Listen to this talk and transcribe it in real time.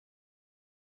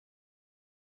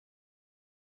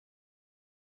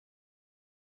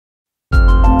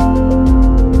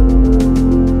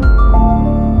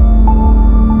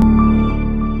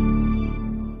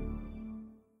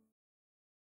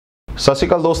सत श्री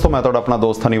अकाल दोस्तों, मैं अपना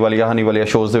दोस्त हनी वालिया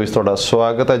शोज़ ਦੇ ਤੁਹਾਡਾ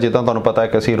स्वागत है। जिदा ਤੁਹਾਨੂੰ पता है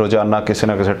कि ਅਸੀਂ रोजाना किसी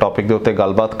ना किसी टॉपिक के उत्ते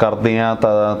गलबात करते हैं।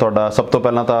 तो सब तो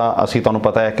पहला तो असी ਤੁਹਾਨੂੰ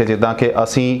पता है कि जिदा कि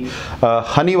असी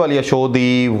हनी वालिया शो की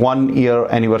 1 ईयर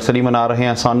एनिवर्सरी मना रहे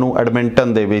हैं। सानू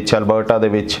एडमिंटन दे विच, अल्बर्टा दे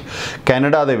विच,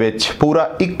 कैनेडा दे विच पूरा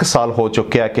 1 साल हो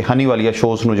चुका है कि हनी वालिया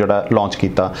शोज़ नू जिहड़ा लॉन्च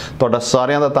किया। तुहाडा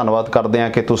सारिਆਂ ਦਾ ਧੰਨਵਾਦ करते हैं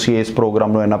कि तुसी इस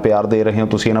प्रोग्राम नू इन्ना प्यार दे रहे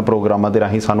हो। तुसी इन्हां प्रोग्रामां दे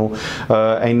राहीं सानू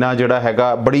इन्ना जिहड़ा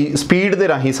हैगा बड़ी स्पीड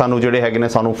दे राहीं सानू ਜਿਹੜੇ ਹੈਗੇ ਨੇ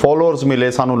ਸਾਨੂੰ ਫੋਲੋਅਰਸ ਮਿਲੇ,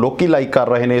 ਸਾਨੂੰ ਲੋਕੀ ਲਾਈਕ ਕਰ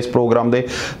ਰਹੇ ਨੇ ਇਸ ਪ੍ਰੋਗਰਾਮ ਦੇ।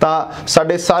 ਤਾਂ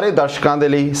ਸਾਡੇ ਸਾਰੇ ਦਰਸ਼ਕਾਂ ਦੇ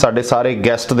ਲਈ, ਸਾਡੇ ਸਾਰੇ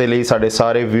ਗੈਸਟ ਦੇ ਲਈ, ਸਾਡੇ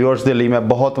ਸਾਰੇ ਵਿਊਅਰਸ ਦੇ ਲਈ ਮੈਂ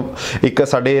ਬਹੁਤ ਇੱਕ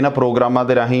ਸਾਡੇ ਇਹਨਾਂ ਪ੍ਰੋਗਰਾਮਾਂ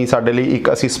ਦੇ ਰਾਹੀਂ ਸਾਡੇ ਲਈ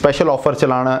ਇੱਕ ਅਸੀਂ ਸਪੈਸ਼ਲ ਆਫਰ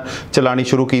ਚਲਾਣੀ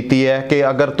ਸ਼ੁਰੂ ਕੀਤੀ ਹੈ ਕਿ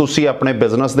ਅਗਰ ਤੁਸੀਂ ਆਪਣੇ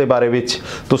ਬਿਜ਼ਨਸ ਦੇ ਬਾਰੇ ਵਿੱਚ,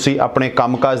 ਤੁਸੀਂ ਆਪਣੇ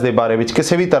ਕੰਮਕਾਜ ਦੇ ਬਾਰੇ ਵਿੱਚ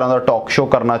ਕਿਸੇ ਵੀ ਤਰ੍ਹਾਂ ਦਾ ਟਾਕ ਸ਼ੋ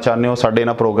ਕਰਨਾ ਚਾਹੁੰਦੇ ਹੋ, ਸਾਡੇ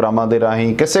ਇਹਨਾਂ ਪ੍ਰੋਗਰਾਮਾਂ ਦੇ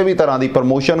ਰਾਹੀਂ ਕਿਸੇ ਵੀ ਤਰ੍ਹਾਂ ਦੀ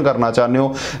ਪ੍ਰਮੋਸ਼ਨ ਕਰਨਾ ਚਾਹੁੰਦੇ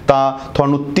ਹੋ, ਤਾਂ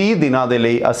ਤੁਹਾਨੂੰ 30 ਦਿਨਾਂ ਦੇ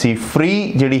ਲਈ ਅਸੀਂ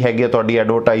ਫ੍ਰੀ ਜਿਹੜੀ ਹੈਗੀ ਤੁਹਾਡੀ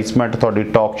ਐਡਵਰਟਾਈਜ਼ਮੈਂਟ, ਤੁਹਾਡੀ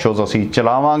ਟਾਕ ਸ਼ੋਜ਼ ਅਸੀਂ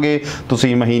ਚਲਾਵਾਂਗੇ।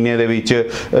 ਤੁਸੀਂ ਮਹੀਨੇ ਦੇ ਵਿੱਚ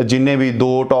ਜਿੰਨੇ ਵੀ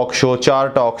 2 talk show, 4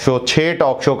 talk show, 6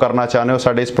 talk show ਕਰਨਾ ਚਾਹੁੰਦੇ ਹੋ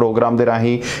ਸਾਡੇ ਇਸ ਪ੍ਰੋਗਰਾਮ ਦੇ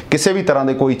ਰਾਹੀਂ ਕਿਸੇ ਵੀ ਤਰ੍ਹਾਂ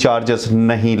ਦੇ ਕੋਈ ਚਾਰजेस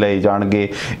ਨਹੀਂ ਲਏ ਜਾਣਗੇ।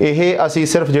 ਇਹ ਅਸੀਂ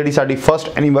ਸਿਰਫ ਜਿਹੜੀ ਸਾਡੀ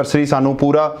ਫਸਟ ਐਨੀਵਰਸਰੀ ਸਾਨੂੰ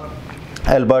ਪੂਰਾ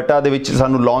ਐਲਬਰਟਾ ਦੇ ਵਿੱਚ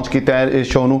ਸਾਨੂੰ ਲਾਂਚ ਕੀਤਾ ਹੈ ਇਸ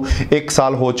ਸ਼ੋਅ ਨੂੰ 1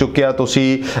 ਸਾਲ ਹੋ ਚੁੱਕਿਆ। ਤੁਸੀਂ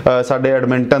ਸਾਡੇ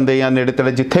ਐਡਮਿੰਟਨ ਦੇ ਜਾਂ ਨੇੜੇ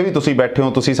ਤੇੜੇ ਜਿੱਥੇ ਵੀ ਤੁਸੀਂ ਬੈਠੇ ਹੋ,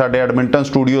 ਤੁਸੀਂ ਸਾਡੇ ਐਡਮਿੰਟਨ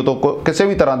ਸਟੂਡੀਓ ਤੋਂ ਕਿਸੇ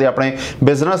ਵੀ ਤਰ੍ਹਾਂ ਦੇ ਆਪਣੇ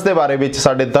ਬਿਜ਼ਨਸ ਦੇ ਬਾਰੇ ਵਿੱਚ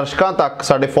ਸਾਡੇ ਦਰਸ਼ਕਾਂ ਤੱਕ,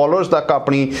 ਸਾਡੇ ਫੋਲੋਅਰਸ ਤੱਕ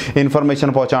ਆਪਣੀ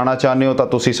ਇਨਫੋਰਮੇਸ਼ਨ ਪਹੁੰਚਾਉਣਾ ਚਾਹੁੰਦੇ ਹੋ ਤਾਂ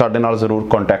ਤੁਸੀਂ ਸਾਡੇ ਨਾਲ ਜ਼ਰੂਰ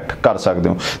ਕੰਟੈਕਟ ਕਰ ਸਕਦੇ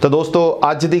ਹੋ। ਤਾਂ ਦੋਸਤੋ,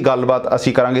 ਅੱਜ ਦੀ ਗੱਲਬਾਤ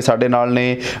ਅਸੀਂ ਕਰਾਂਗੇ। ਸਾਡੇ ਨਾਲ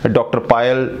ਨੇ ਡਾਕਟਰ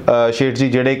ਪਾਇਲ ਸ਼ੇਠ ਜੀ,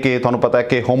 ਜਿਹੜੇ ਕਿ ਤੁਹਾਨੂੰ ਪਤਾ ਹੈ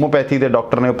ਕਿ ਹੋਮੋਪੈਥੀ ਦੇ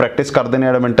ਡਾਕਟਰ ਨੇ, ਉਹ ਪ੍ਰੈਕਟਿਸ ਕਰਦੇ ਨੇ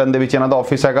ਐਡਮਿੰਟਨ ਦੇ ਵਿੱਚ, ਇਹਨਾਂ ਦਾ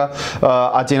ਆਫਿਸ ਹੈਗਾ।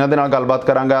 ਅੱਜ ਇਹਨਾਂ ਦੇ ਨਾਲ ਗੱਲਬਾਤ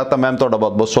ਕਰਾਂਗਾ। ਤਾਂ ਮੈਮ, ਤੁਹਾਡਾ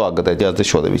ਬਹੁਤ ਬਹੁਤ ਸਵਾਗਤ ਹੈ ਦੇ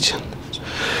ਸ਼ੋਅ ਦੇ ਵਿੱਚ।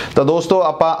 ਤਾਂ ਦੋਸਤੋ,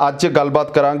 ਆਪਾਂ ਅੱਜ ਗੱਲਬਾਤ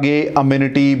ਕਰਾਂਗੇ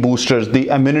ਇਮਿਊਨਿਟੀ ਬੂਸਟਰਸ ਦੀ,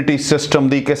 ਇਮਿਊਨਿਟੀ ਸਿਸਟਮ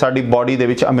ਦੀ, ਕਿ ਸਾਡੀ ਬਾਡੀ ਦੇ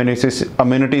ਵਿੱਚ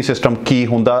ਇਮਿਊਨਿਟੀ ਸਿਸਟਮ ਕੀ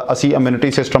ਹੁੰਦਾ, ਅਸੀਂ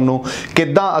ਇਮਿਊਨਿਟੀ ਸਿਸਟਮ ਨੂੰ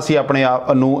ਕਿੱਦਾਂ ਅਸੀਂ ਆਪਣੇ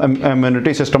ਆਪ ਨੂੰ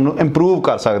ਇਮਿਊਨਿਟੀ ਸਿਸਟਮ ਨੂੰ ਇੰਪਰੂਵ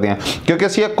ਕਰ ਸਕਦੇ ਹਾਂ। ਕਿਉਂਕਿ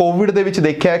ਅਸੀਂ ਇਹ ਕੋਵਿਡ ਦੇ ਵਿੱਚ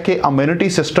ਦੇਖਿਆ ਕਿ ਇਮਿਊਨਿਟੀ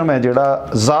ਸਿਸਟਮ ਹੈ ਜਿਹੜਾ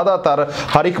ਜ਼ਿਆਦਾਤਰ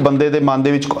ਹਰ ਇੱਕ ਬੰਦੇ ਦੇ ਮਨ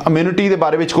ਦੇ ਵਿੱਚ ਇਮਿਊਨਿਟੀ ਦੇ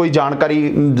ਬਾਰੇ ਵਿੱਚ ਕੋਈ ਜਾਣਕਾਰੀ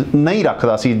ਨਹੀਂ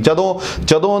ਰੱਖਦਾ ਸੀ।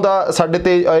 ਜਦੋਂ ਦਾ ਸਾਡੇ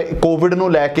ਤੇ ਕੋਵਿਡ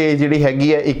ਨੂੰ ਲੈ ਕੇ ਜਿਹੜੀ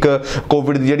ਹੈਗੀ ਹੈ, ਇੱਕ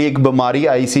ਕੋਵਿਡ ਦੀ ਜਿਹੜੀ ਇੱਕ ਬਿਮਾਰੀ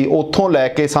ਆਈ ਸੀ, ਉੱਥੋਂ ਲੈ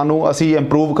ਕੇ ਸਾਨੂੰ ਅਸੀਂ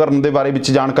ਇੰਪਰੂਵ ਕਰਨ ਦੇ ਬਾਰੇ ਵਿੱਚ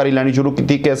ਜਾਣਕਾਰੀ ਲੈਣੀ ਸ਼ੁਰੂ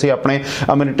ਕੀਤੀ ਕਿ ਅਸੀਂ ਆਪਣੇ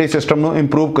ਇਮਿਊਨਿਟੀ ਸਿਸਟਮ ਨੂੰ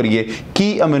ਇੰਪਰੂਵ ਕਰੀਏ। ਕੀ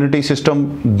ਇਮਿਊਨਿਟੀ ਸਿਸਟਮ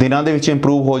ਦਿਨਾਂ ਦੇ ਵਿੱਚ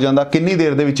ਇੰਪਰੂਵ ਹੋ ਜਾਂਦਾ, ਕਿੰਨੀ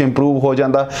ਦੇਰ ਦੇ ਵਿੱਚ ਇੰਪਰੂਵ ਹੋ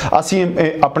ਜਾਂਦਾ, ਅਸੀਂ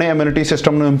ਆਪਣੇ ਇਮਿਊਨਿਟੀ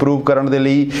ਸਿਸਟਮ ਨੂੰ ਇੰਪਰੂਵ ਕਰਨ ਦੇ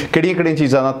ਲਈ ਕਿਹੜੀਆਂ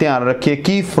ਚੀਜ਼ਾਂ ਦਾ ਧਿਆਨ ਰੱਖੀਏ,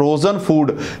 ਕੀ ਫਰੋਜ਼ਨ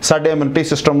ਫੂਡ ਸਾਡੇ ਇਮਿਊਨਿਟੀ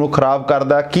ਸਿਸਟਮ ਨੂੰ ਖਰਾਬ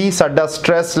ਕਰਦਾ, ਕੀ ਸਾਡਾ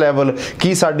ਸਟ੍ਰੈਸ ਲੈਵਲ,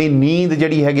 ਕੀ ਸਾਡੀ ਨੀਂਦ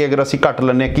ਜਿਹੜੀ ਹੈਗੀ ਅਗਰ ਅਸੀਂ ਘੱਟ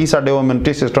ਲੈਂਦੇ ਹਾਂ, ਕੀ ਸਾਡੇ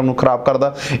ਇਮਿਊਨਿਟੀ ਸਿਸਟਮ ਨੂੰ ਖਰਾਬ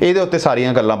ਕਰਦਾ। ਇਹਦੇ ਉੱਤੇ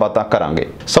ਸਾਰੀਆਂ ਗੱਲਾਂ ਬਾਤਾਂ ਕਰਾਂਗੇ।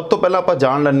 ਸਭ ਤੋਂ ਪਹਿਲਾਂ ਆਪਾਂ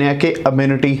ਜਾਣ ਲੈਂਦੇ ਹਾਂ ਕਿ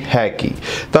ਇਮਿਊਨਿਟੀ ਹੈ ਕੀ।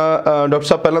 ਤਾਂ ਡਾਕਟਰ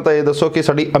ਸਾਹਿਬ, ਪਹਿਲਾਂ ਤਾਂ ਇਹ ਦੱਸੋ कि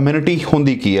साड़ी इम्यूनिटी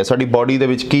होंदी की है, साड़ी बॉडी दे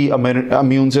विच की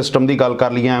इम्यून सिस्टम की गल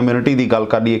कर लीए, इम्यूनिटी की गल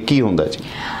कर लीए, की होंदा जी?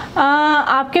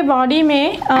 आपके बॉडी में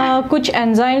कुछ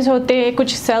एंजाइम्स होते हैं,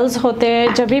 कुछ सेल्स होते हैं।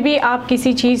 जब भी आप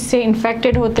किसी चीज़ से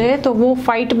इन्फेक्टेड होते हैं तो वो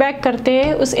फाइट बैक करते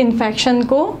हैं उस इन्फेक्शन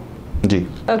को जी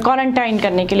क्वारंटाइन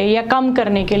करने के लिए या कम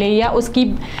करने के लिए, या उसकी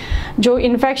जो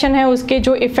इन्फेक्शन है उसके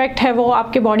जो इफ़ेक्ट है वो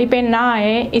आपके बॉडी पे ना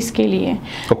आए, इसके लिए।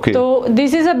 तो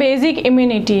this is a basic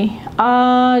immunity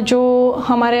जो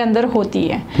हमारे अंदर होती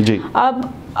है जी। अब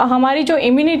हमारी जो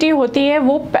इम्यूनिटी होती है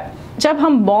वो जब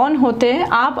हम बॉर्न होते हैं,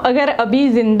 आप अगर अभी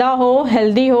ज़िंदा हो,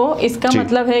 हेल्दी हो, इसका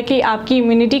मतलब है कि आपकी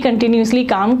इम्यूनिटी कंटिन्यूसली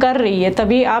काम कर रही है,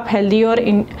 तभी आप हेल्दी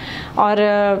और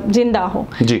ज़िंदा हो।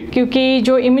 क्योंकि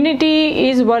जो immunity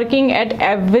is working at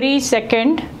every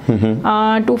second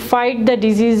to fight the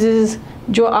disease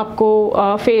जो आपको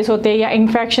फेस होते हैं या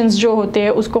इन्फेक्शंस जो होते हैं,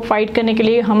 उसको फाइट करने के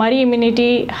लिए हमारी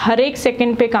इम्यूनिटी हर एक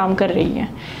सेकंड पे काम कर रही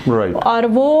है। और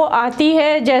वो आती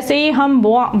है जैसे ही हम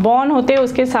बॉर्न होते हैं,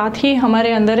 उसके साथ ही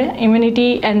हमारे अंदर इम्यूनिटी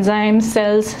एंजाइम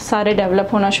सेल्स सारे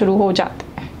डेवलप होना शुरू हो जाते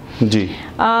हैं जी।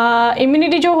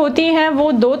 इम्यूनिटी जो होती है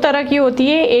वो 2 तरह की होती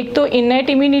है। एक तो इनेट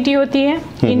इम्यूनिटी होती है,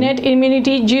 इनेट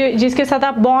इम्यूनिटी जिसके साथ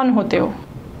आप बॉर्न होते हो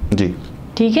जी,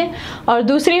 ठीक है। और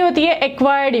दूसरी होती है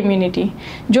एक्वायर्ड इम्यूनिटी,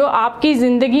 जो आपकी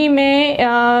ज़िंदगी में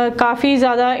काफ़ी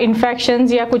ज़्यादा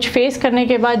इन्फेक्शंस या कुछ फेस करने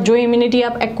के बाद जो इम्यूनिटी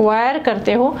आप एक्वायर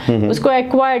करते हो, उसको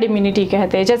एक्वायर्ड इम्यूनिटी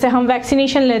कहते हैं। जैसे हम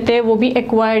वैक्सीनेशन लेते हैं, वो भी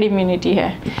एक्वायर्ड इम्यूनिटी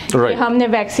है। हमने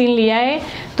वैक्सीन लिया है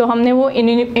तो हमने वो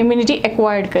इम्यूनिटी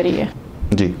एक्वायर्ड करी है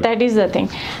जी। That is the thing.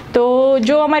 तो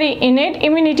जो हमारी इनेट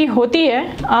इम्यूनिटी होती है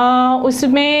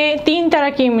उसमें 3 तरह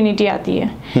की इम्यूनिटी आती है।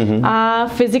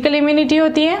 फिजिकल इम्यूनिटी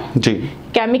होती है जी,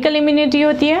 केमिकल इम्यूनिटी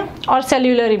होती है और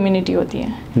सेल्यूलर इम्यूनिटी होती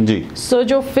है जी। सो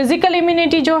जो फिजिकल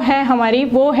इम्यूनिटी जो है हमारी,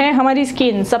 वो है हमारी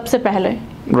स्किन सबसे पहले।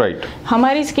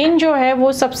 हमारी स्किन जो है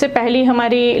वो सबसे पहली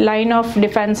हमारी लाइन ऑफ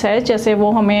डिफेंस है, जैसे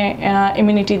वो हमें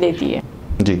इम्यूनिटी देती है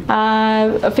जी।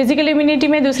 फिजिकल इम्यूनिटी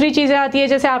में दूसरी चीज़ें आती है,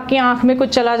 जैसे आपकी आंख में कुछ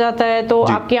चला जाता है तो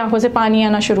आपकी आंखों से पानी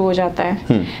आना शुरू हो जाता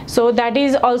है। So that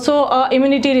is also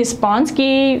immunity response,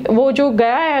 कि वो जो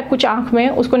गया है कुछ आंख में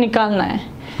उसको निकालना है।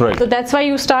 तो that's why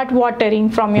you start watering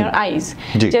from your eyes.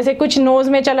 जैसे कुछ नोज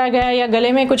में चला गया या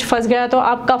गले में कुछ फंस गया तो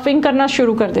आप कफिंग करना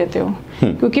शुरू कर देते हो,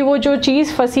 क्योंकि वो जो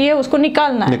चीज फंसी है उसको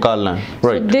निकालना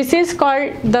है। This is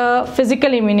called the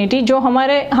physical immunity, जो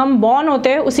हम बॉर्न होते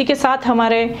हैं उसी के साथ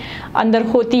हमारे अंदर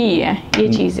होती ही है ये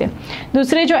चीज़ें।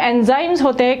 दूसरे जो एंजाइम्स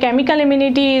होते हैं, chemical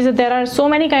immunity is there are so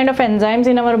many kind of enzymes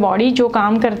in our body जो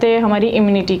काम करते हैं हमारी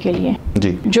इम्यूनिटी के लिए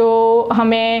जी। जो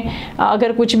हमें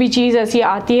अगर कुछ भी चीज़ ऐसी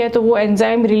आती है तो वो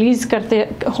एंजाइम रिलीज करते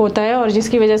होता है और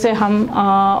जिसकी वजह से हम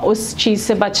उस चीज़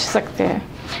से बच सकते हैं।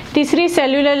 तीसरी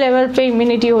सेल्यूलर लेवल पे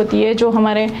इम्यूनिटी होती है, जो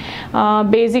हमारे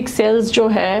बेसिक सेल्स जो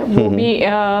है वो भी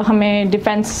हमें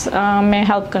डिफेंस में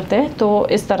हेल्प करते हैं, तो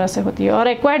इस तरह से होती है। और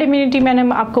एक्वायर्ड इम्यूनिटी मैंने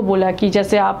आपको बोला कि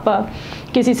जैसे आप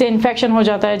किसी से इन्फेक्शन हो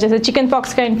जाता है, जैसे चिकन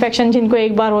पॉक्स का इन्फेक्शन जिनको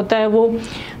एक बार होता है वो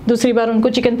दूसरी बार उनको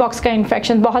चिकन पॉक्स का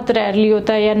इन्फेक्शन बहुत रेयरली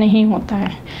होता है या नहीं होता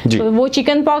है, तो वो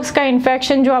चिकन पॉक्स का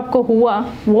इन्फेक्शन जो आपको हुआ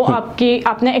वो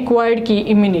आपने एक्वायर्ड की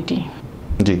इम्यूनिटी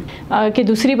जी कि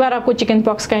दूसरी बार आपको चिकन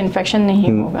पॉक्स का इन्फेक्शन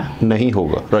नहीं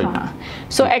होगा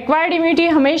राइट। सो एक्वायर्ड इम्यूनिटी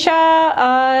हमेशा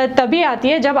तभी आती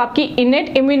है जब आपकी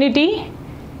इनेट इम्यूनिटी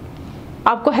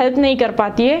आपको हेल्प नहीं कर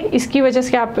पाती है, इसकी वजह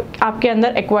से आपके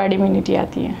अंदर एक्वायर्ड इम्यूनिटी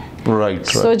आती है राइट।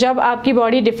 सो जब आपकी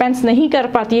बॉडी डिफेंस नहीं कर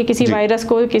पाती है किसी वायरस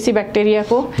को, किसी बैक्टीरिया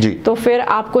को, तो फिर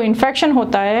आपको इन्फेक्शन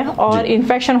होता है और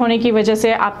इन्फेक्शन होने की वजह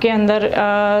से आपके अंदर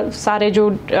सारे जो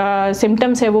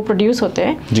सिम्टम्स है वो प्रोड्यूस होते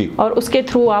हैं और उसके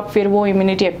थ्रू आप फिर वो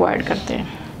इम्यूनिटी एक्वायर्ड करते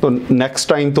हैं। तो नेक्स्ट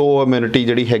टाइम तो इम्यूनिटी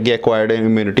ਜਿਹੜੀ ਹੈਗੀ एक्वायर्ड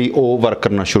इम्यूनिटी ਉਹ वर्क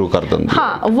करना शुरू कर देती है।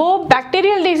 हाँ, वो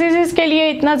बैक्टीरियल डिजीजेस के लिए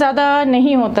इतना ज़्यादा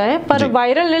नहीं होता है, पर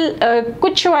वायरल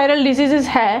कुछ वायरल डिजीजेस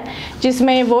है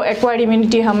जिसमें वो एक्वायर्ड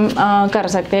इम्यूनिटी हम कर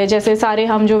सकते हैं। जैसे सारे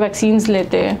हम जो वैक्सीन्स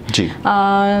लेते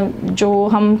हैं जो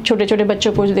हम छोटे छोटे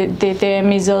बच्चों को देते हैं,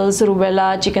 मीजल्स, रूबेला,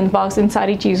 चिकन पॉक्स, इन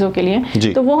सारी चीज़ों के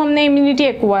लिए, तो वो हमने इम्यूनिटी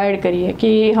एक्वायर्ड करी है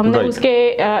कि हमने उसके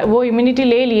वो इम्यूनिटी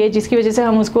ले ली है जिसकी वजह से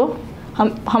हम उसको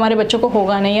हमारे बच्चों को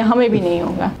होगा नहीं या हमें भी नहीं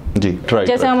होगा जी।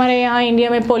 जैसे हमारे यहाँ इंडिया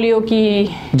में पोलियो की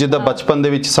जिद्दां बचपन ਦੇ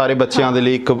ਵਿੱਚ ਸਾਰੇ ਬੱਚਿਆਂ ਦੇ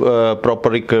ਲਈ ਇੱਕ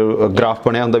ਪ੍ਰੋਪਰ ਇੱਕ ਗ੍ਰਾਫ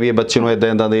ਬਣਿਆ ਹੁੰਦਾ ਵੀ ਇਹ ਬੱਚੇ ਨੂੰ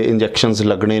ਇਦਾਂ ਦੇ ਇੰਜੈਕਸ਼ਨਸ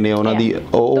ਲੱਗਣੇ ਨੇ ਉਹਨਾਂ ਦੀ,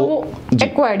 ਉਹ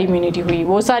एक्वायर्ड इम्यूनिटी हुई,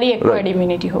 वो सारी एक्वायर्ड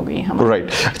इम्यूनिटी हो गई हमारी राइट।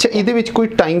 अच्छा, ਇਹਦੇ ਵਿੱਚ ਕੋਈ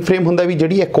ਟਾਈਮ ਫਰੇਮ ਹੁੰਦਾ ਵੀ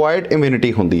ਜਿਹੜੀ एक्वायर्ड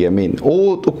ਇਮਿਊਨਿਟੀ ਹੁੰਦੀ ਹੈ ਮੇਨ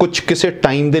ਉਹ ਕੁਝ ਕਿਸੇ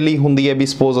ਟਾਈਮ ਦੇ ਲਈ ਹੁੰਦੀ ਹੈ ਵੀ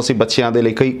ਸਪੋਜ਼ ਅਸੀਂ ਬੱਚਿਆਂ ਦੇ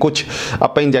ਲਈ ਕਈ ਕੁਝ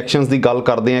ਆਪਾਂ ਇੰਜੈਕਸ਼ਨਸ ਦੀ ਗੱਲ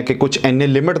ਕਰਦੇ ਹਾਂ ਕਿ ਕੁਝ ਇੰਨੇ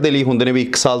ਲਿਮਿਟ ਦੇ ਲਈ ਹੁੰਦੇ ਨੇ ਵੀ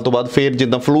 1 ਸਾਲ ਤੋਂ ਬਾਅਦ ਫਿਰ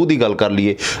ਜਿੱਦਾਂ ਫਲੂ ਦੀ ਗੱਲ ਕਰ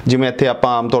ਲਈਏ, ਜਿਵੇਂ ਇੱਥੇ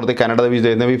ਆਪਾਂ ਆਮ ਤੌਰ ਤੇ ਕੈਨੇਡਾ ਦੇ ਵਿੱਚ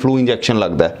ਦੇਖਦੇ ਹਾਂ ਵੀ ਫਲੂ ਇੰਜੈਕਸ਼ਨ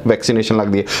ਲੱਗਦਾ ਹੈ, ਵੈਕਸੀਨੇਸ਼ਨ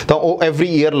ਲੱਗਦੀ ਹੈ, ਤਾਂ ਉਹ ਐਵਰੀ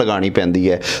ਈਅਰ ਲਗਾਉਣੀ ਪੈਂਦੀ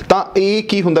ਹੈ। ਤਾਂ ਇਹ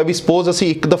ਕੀ ਹੁੰਦਾ ਵੀ ਸਪੋਜ਼ ਅਸੀਂ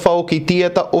ਇੱਕ ਦਫਾ ਉਹ ਕੀਤੀ ਹੈ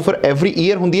ਤਾਂ ਉਹ ਫਿਰ ਐਵਰੀ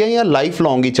ਈਅਰ ਹੁੰਦੀ ਹੈ ਜਾਂ ਲਾਈਫ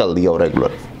ਲੌਂਗ ਹੀ ਚੱਲਦੀ ਹੈ ਉਹ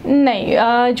ਰੈਗੂਲਰ? नहीं,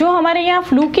 जो हमारे यहाँ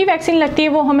फ्लू की वैक्सीन लगती है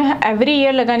वो हमें एवरी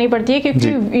ईयर लगानी पड़ती है,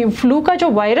 क्योंकि फ्लू का जो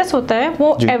वायरस होता है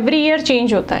वो एवरी ईयर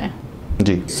चेंज होता है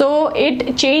जी। सो इट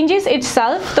चेंजेस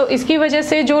इटसेल्फ, तो इसकी वजह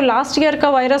से जो लास्ट ईयर का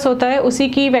वायरस होता है उसी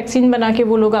की वैक्सीन बना के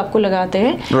वो लोग आपको लगाते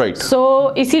हैं राइट। सो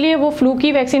इसीलिए वो फ्लू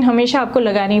की वैक्सीन हमेशा आपको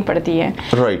लगानी पड़ती है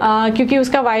राइट, क्योंकि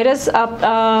उसका वायरस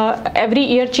एवरी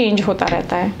ईयर चेंज होता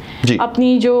रहता है जी। अपनी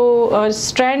जो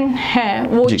स्ट्रैंड है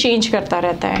वो चेंज करता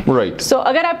रहता है राइट। सो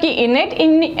अगर आपकी इनेट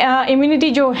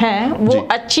इम्यूनिटी जो है वो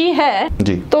अच्छी है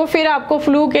जी, तो फिर आपको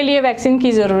फ्लू के लिए वैक्सीन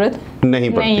की जरूरत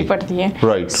नहीं पड़ती है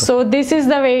right. So this is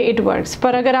the way it works.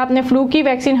 पर अगर आपने फ्लू की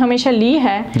वैक्सीन हमेशा ली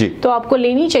है तो आपको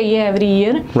लेनी चाहिए एवरी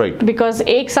ईयर राइट, बिकॉज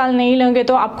 1 साल नहीं लेंगे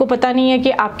तो आपको पता नहीं है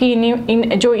कि आपकी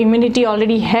जो इम्यूनिटी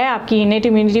ऑलरेडी है, आपकी इनेट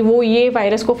इम्यूनिटी, वो ये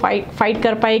वायरस को फाइट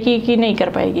कर पाएगी कि नहीं कर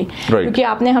पाएगी क्योंकि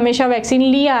आपने हमेशा वैक्सीन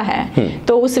लिया है,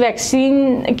 तो उस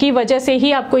वैक्सीन की वजह से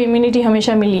ही आपको इम्यूनिटी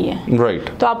हमेशा मिली है राइट।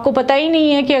 तो आपको पता ही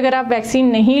नहीं है कि अगर आप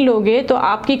वैक्सीन नहीं लोगे तो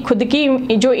आपकी खुद की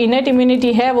जो इनेट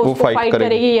इम्यूनिटी है वो फाइट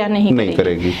करेगी या नहीं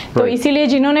करेगी। तो इसीलिए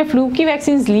जिन्होंने फ्लू की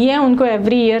वैक्सीन ली है उनको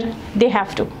every year they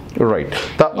have to right.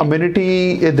 तो इम्यूनिटी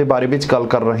ਦੇ ਬਾਰੇ ਵਿੱਚ ਗੱਲ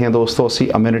ਕਰ ਰਹੇ ਹਾਂ ਦੋਸਤੋ ਅਸੀਂ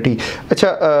ਇਮਿਊਨਿਟੀ।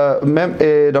 ਅੱਛਾ ਮੈਮ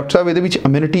ਡਾਕਟਰ ਸਾਹਿਬ ਇਹਦੇ ਵਿੱਚ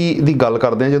ਇਮਿਊਨਿਟੀ ਦੀ ਗੱਲ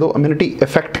ਕਰਦੇ ਹਾਂ, ਜਦੋਂ ਇਮਿਊਨਿਟੀ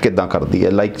ਇਫੈਕਟ ਕਿੱਦਾਂ ਕਰਦੀ ਹੈ,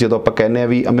 ਲਾਈਕ ਜਦੋਂ ਆਪਾਂ ਕਹਿੰਦੇ ਆ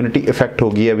ਵੀ ਇਮਿਊਨਿਟੀ ਇਫੈਕਟ ਹੋ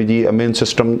ਗਈ ਹੈ ਵੀ ਜੀ ਇਮਿਊਨ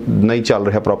ਸਿਸਟਮ ਨਹੀਂ ਚੱਲ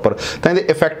ਰਿਹਾ ਪ੍ਰੋਪਰ, ਤਾਂ ਇਹਦੇ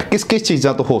ਇਫੈਕਟ ਕਿਸ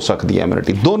ਚੀਜ਼ਾਂ ਤੋਂ ਹੋ ਸਕਦੀ ਹੈ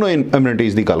ਇਮਿਊਨਿਟੀ? ਦੋਨੋਂ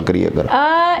इम्यूनिटीज ਦੀ ਗੱਲ करिए अगर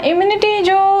इम्यूनिटी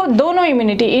जो दोनों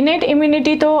इम्यूनिटी, इनेट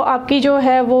इम्यूनिटी तो आपकी जो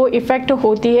है वो इफेक्ट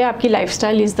होती है, आपकी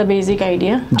lifestyle is the basic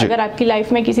idea. अगर आपकी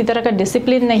लाइफ में किसी तरह का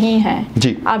डिसिप्लिन नहीं है,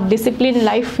 आप डिसिप्लिन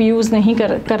लाइफ यूज नहीं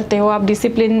करते हो, आप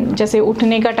डिसिप्लिन जैसे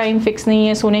उठने का टाइम फिक्स नहीं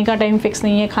है, सोने का टाइम फिक्स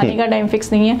नहीं है, खाने का टाइम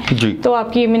फिक्स नहीं है, तो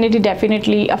आपकी इम्यूनिटी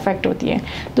डेफिनेटली अफेक्ट होती है।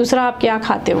 दूसरा, आप क्या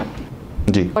खाते हो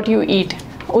जी, व्हाट यू ईट,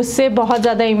 उससे बहुत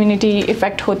ज़्यादा इम्यूनिटी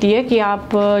इफेक्ट होती है कि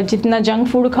आप जितना जंक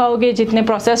फूड खाओगे, जितने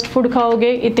प्रोसेस्ड फूड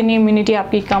खाओगे, इतनी इम्यूनिटी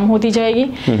आपकी कम होती जाएगी।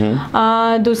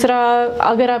 दूसरा,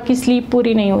 अगर आपकी स्लीप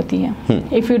पूरी नहीं होती है,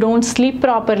 if you don't sleep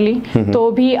properly, तो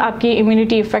भी आपकी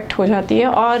इम्यूनिटी इफेक्ट हो जाती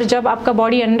है। और जब आपका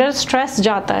बॉडी अंडर स्ट्रेस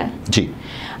जाता है जी,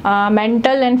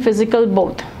 मेंटल एंड फिजिकल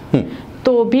बोथ,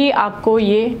 तो भी आपको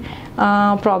ये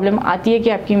प्रॉब्लम आती है कि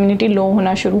आपकी इम्यूनिटी लो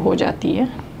होना शुरू हो जाती है।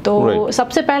 तो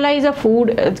सबसे पहला इज अ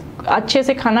फूड, अच्छे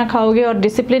से खाना खाओगे और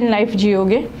डिसिप्लिन लाइफ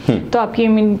जियोगे तो आपकी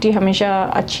इम्यूनिटी हमेशा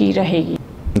अच्छी रहेगी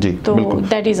जी। तो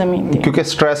दैट इज अमेजिंग, क्योंकि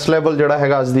स्ट्रेस ਲੈਵਲ ਜਿਹੜਾ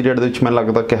ਹੈਗਾ ਅੱਜ ਦੀ ਡੇਟ ਦੇ ਵਿੱਚ ਮੈਨੂੰ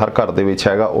ਲੱਗਦਾ ਕਿ ਹਰ ਘਰ ਦੇ ਵਿੱਚ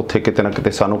ਹੈਗਾ, ਉੱਥੇ ਕਿਤੇ ਨਾ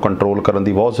ਕਿਤੇ ਸਾਨੂੰ ਕੰਟਰੋਲ ਕਰਨ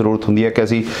ਦੀ ਬਹੁਤ ਜ਼ਰੂਰਤ ਹੁੰਦੀ ਹੈ ਕਿ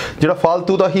ਅਸੀਂ ਜਿਹੜਾ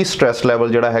ਫालतू ਦਾ ਹੀ ਸਟ੍ਰੈਸ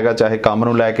ਲੈਵਲ ਜਿਹੜਾ ਹੈਗਾ, ਚਾਹੇ ਕੰਮ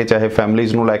ਨੂੰ ਲੈ ਕੇ, ਚਾਹੇ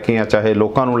ਫੈਮਿਲੀਜ਼ ਨੂੰ ਲੈ ਕੇ, ਜਾਂ ਚਾਹੇ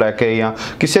ਲੋਕਾਂ ਨੂੰ ਲੈ ਕੇ, ਜਾਂ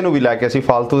ਕਿਸੇ ਨੂੰ ਵੀ ਲੈ ਕੇ, ਅਸੀਂ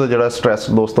ਫालतू ਦਾ ਜਿਹੜਾ ਸਟ੍ਰੈਸ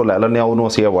ਦੋਸਤੋ ਲੈ ਲੈਂਦੇ ਆ, ਉਹਨੂੰ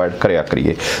ਅਸੀਂ ਅਵੋਇਡ ਕਰਿਆ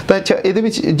ਕਰੀਏ। ਤਾਂ ਅੱਛਾ, ਇਹਦੇ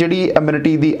ਵਿੱਚ ਜਿਹੜੀ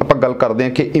ਇਮਿਊਨਿਟੀ ਦੀ ਆਪਾਂ ਗੱਲ ਕਰਦੇ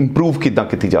ਹਾਂ ਕਿ ਇੰਪਰੂਵ ਕਿੱਦਾਂ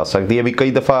ਕੀਤੀ ਜਾ ਸਕਦੀ ਹੈ, ਵੀ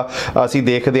ਕਈ ਦਫਾ ਅਸੀਂ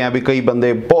ਦੇਖਦੇ ਹਾਂ ਵੀ ਕਈ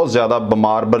ਬੰਦੇ ਬਹੁਤ ਜ਼ਿਆਦਾ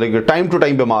ਬਿਮਾਰ, ਬੜੇ ਟਾਈਮ ਟੂ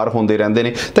ਟਾਈਮ ਬਿਮਾਰ ਹੁੰਦੇ ਰਹਿੰਦੇ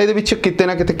ਨੇ, ਤਾਂ ਇਹਦੇ ਵਿੱਚ ਕਿਤੇ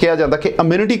ਨਾ ਕਿਤੇ ਕਿਹਾ ਜਾਂਦਾ ਕਿ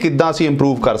ਇਮਿਊਨਿਟੀ ਕਿੱਦਾਂ ਅਸੀਂ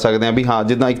ਇੰਪਰੂਵ ਕਰ ਸਕਦੇ हैं भी? हाँ,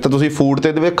 जितना एक तो तुसी फूड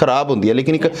ते दे खराब होंदी है,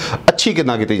 लेकिन एक अच्छी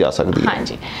कितना की जा सकती है? हाँ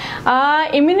जी,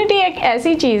 इम्यूनिटी एक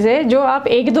ऐसी चीज़ है जो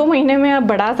आप 1-2 महीने में आप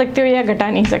बढ़ा सकते हो या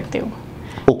घटा नहीं सकते हो।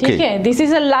 ठीक है, this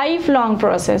is a life long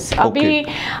process. अभी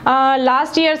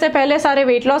लास्ट ईयर से पहले सारे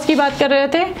वेट लॉस की बात कर रहे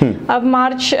थे, अब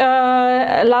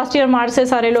लास्ट ईयर मार्च से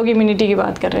सारे लोग इम्यूनिटी की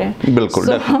बात कर रहे हैं। बिल्कुल,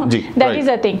 दैट इज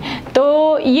अ थिंग। तो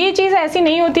ये चीज ऐसी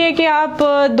नहीं होती है कि आप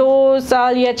 2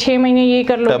 साल या 6 महीने ये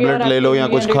कर लो, टैबलेट ले लो या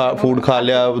कुछ फूड खा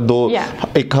लिया,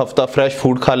 एक हफ्ता फ्रेश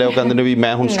फूड खा लिया, कहते हैं भी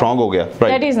मैं हूं स्ट्रांग हो गया।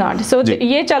 That is not so.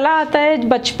 ये चला आता है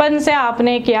बचपन से,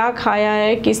 आपने क्या खाया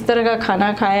है, किस तरह का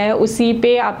खाना खाया है, उसी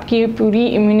पे आपकी पूरी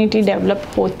इम्यूनिटी डेवलप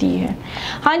होती है।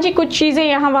 हाँ जी, कुछ चीज़ें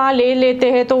यहाँ वहाँ ले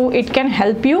लेते हैं तो it can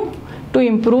help you to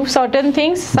improve certain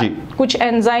things, कुछ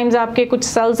एंजाइम्स आपके, कुछ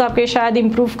सेल्स आपके शायद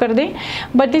इम्प्रूव कर दें,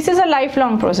 but this is a life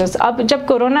long process. अब जब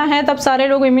कोरोना है तब सारे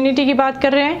लोग इम्यूनिटी की बात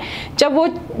कर रहे हैं, जब वो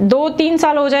 2-3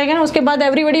 साल हो जाएगा ना, उसके बाद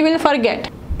एवरीबडी विल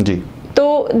फॉरगेट जी। तो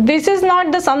this is not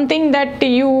the something that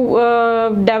you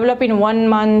develop in 1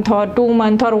 month और 2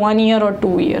 month और 1 year और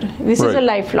 2 year, this is a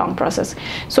life long process.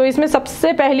 सो इसमें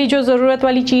सबसे पहली जो ज़रूरत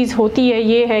वाली चीज़ होती है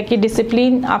ये है कि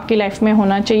डिसिप्लिन आपकी लाइफ में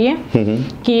होना चाहिए,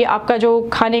 कि आपका जो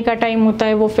खाने का टाइम होता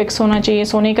है वो फिक्स होना चाहिए,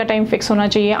 सोने का टाइम फिक्स होना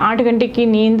चाहिए, 8 घंटे की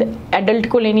नींद एडल्ट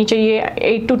को लेनी चाहिए,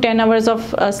 8 to 10 hours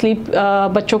ऑफ स्लीप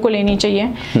बच्चों को लेनी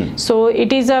चाहिए। So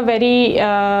it is a very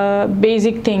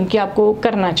basic thing कि आपको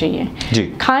करना चाहिए।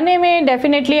 खाने में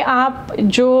डेफिनेटली आप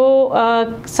जो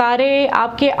सारे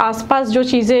आपके आसपास जो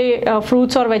चीज़ें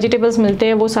फ्रूट्स और वेजिटेबल्स मिलते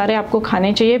हैं वो सारे आपको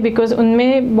खाने चाहिए, बिकॉज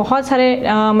उनमें बहुत सारे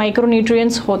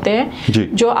माइक्रोन्यूट्रिएंट्स होते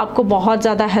हैं जो आपको बहुत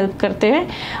ज़्यादा हेल्प करते हैं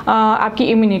आपकी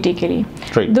इम्यूनिटी के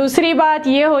लिए। दूसरी बात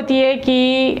ये होती है कि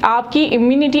आपकी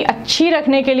इम्यूनिटी अच्छी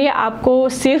रखने के लिए आपको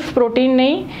सिर्फ प्रोटीन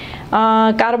नहीं,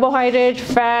 कार्बोहाइड्रेट,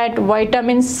 फैट,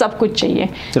 विटामिन सब कुछ चाहिए।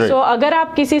 सो अगर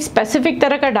आप किसी स्पेसिफिक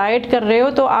तरह का डाइट कर रहे हो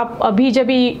तो आप अभी जब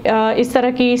भी इस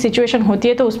तरह की सिचुएशन होती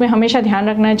है तो उसमें हमेशा ध्यान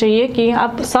रखना चाहिए कि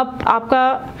आप सब, आपका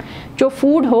जो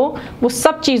फूड हो वो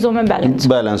सब चीज़ों में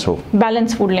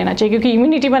बैलेंस फूड लेना चाहिए, क्योंकि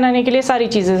इम्यूनिटी बनाने के लिए सारी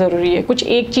चीज़ें ज़रूरी है, कुछ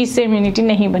एक चीज़ से इम्यूनिटी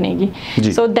नहीं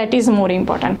बनेगी। So that is more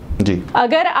important.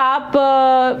 अगर आप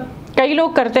कई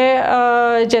लोग करते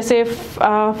हैं जैसे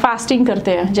फास्टिंग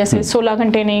करते हैं, जैसे 16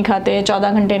 घंटे नहीं खाते,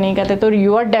 14 घंटे नहीं खाते, तो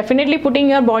you are definitely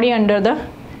putting your body under the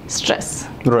stress.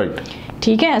 Right,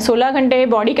 ठीक है। 16 घंटे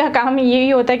बॉडी का काम यही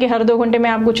होता है कि हर 2 घंटे में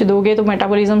आप कुछ दोगे तो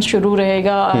मेटाबॉलिज्म शुरू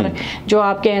रहेगा, और जो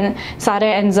आपके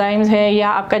सारे एंजाइम्स है या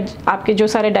आपके जो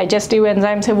सारे डाइजेस्टिव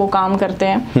एंजाइम्स है वो काम करते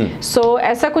हैं। सो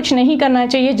ऐसा कुछ नहीं करना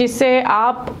चाहिए जिससे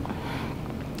आप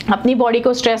अपनी बॉडी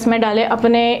को स्ट्रेस में डाले,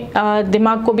 अपने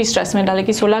दिमाग को भी स्ट्रेस में डाले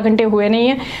कि 16 घंटे हुए नहीं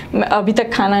है, अभी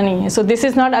तक खाना नहीं है। सो दिस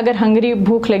इज़ नॉट, अगर हंगरी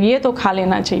भूख लगी है तो खा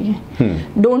लेना चाहिए।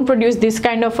 Don't produce this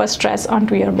kind of a stress on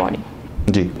to your body.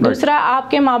 जी। दूसरा,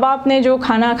 आपके माँ बाप ने जो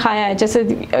खाना खाया है, जैसे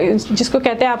जिसको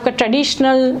कहते हैं आपका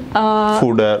ट्रेडिशनल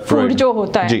फूड जो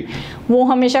होता है, वो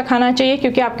हमेशा खाना चाहिए,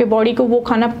 क्योंकि आपके बॉडी को वो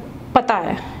खाना पता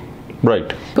है।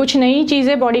 राइट। कुछ नई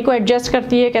चीज़ें बॉडी को एडजस्ट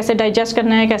करती है, कैसे डाइजेस्ट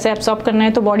करना है, कैसे एब्सॉर्ब करना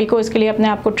है, तो बॉडी को इसके लिए अपने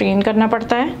आप को ट्रेन करना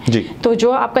पड़ता है। जी। तो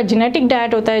जो आपका जेनेटिक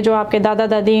डाइट होता है, जो आपके दादा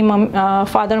दादी,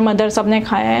 फादर मदर सब ने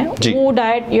खाया है, वो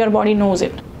diet your body knows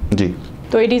it. जी।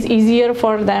 तो it is easier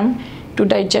for them to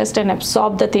digest and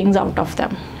absorb the things out of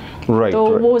them. Right. तो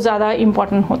वो ज़्यादा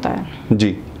इम्पोर्टेंट होता है।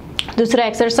 जी। दूसरा,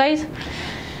 एक्सरसाइज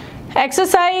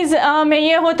में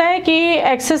ये होता है कि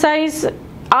एक्सरसाइज,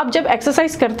 आप जब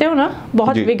एक्सरसाइज करते हो ना,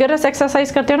 बहुत विगरस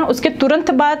एक्सरसाइज करते हो ना, उसके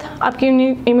तुरंत बाद आपकी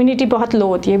इम्यूनिटी बहुत लो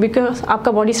होती है, बिकॉज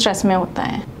आपका बॉडी स्ट्रेस में होता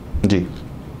है। जी।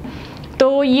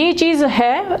 तो ये चीज़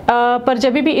है, पर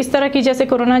जब भी इस तरह की जैसे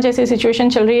कोरोना जैसी सिचुएशन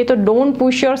चल रही है तो डोंट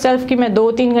पुश योर सेल्फ कि मैं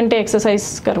 2-3 घंटे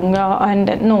एक्सरसाइज करूँगा, एंड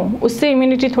नो, उससे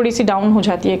इम्यूनिटी थोड़ी सी डाउन हो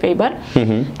जाती है कई बार।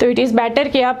 तो इट इज़ बेटर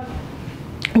कि आप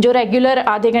जो रेगुलर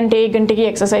आधे घंटे 1 घंटे की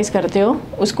एक्सरसाइज करते हो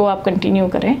उसको आप कंटिन्यू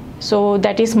करें। So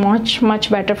that is much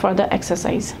better for the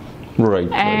exercise.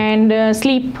 Right. And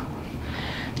sleep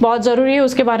बहुत ज़रूरी है,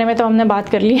 उसके बारे में तो हमने बात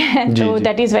कर ली है। तो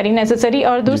दैट इज़ वेरी नेसेसरी।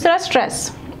 और दूसरा,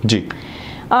 स्ट्रेस। जी।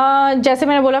 जैसे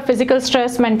मैंने बोला, फिजिकल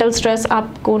स्ट्रेस, मेंटल स्ट्रेस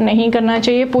आपको नहीं करना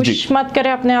चाहिए। पुश मत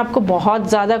करें अपने आप को बहुत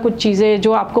ज़्यादा कुछ चीज़ें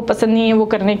जो आपको पसंद नहीं है वो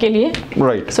करने के लिए।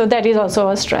 Right, so that is also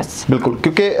a stress. बिल्कुल,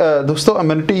 क्योंकि ਦੋਸਤੋ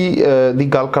ਇਮਿਊਨਿਟੀ ਦੀ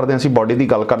ਗੱਲ ਕਰਦੇ ਹਾਂ, ਅਸੀਂ ਬਾਡੀ ਦੀ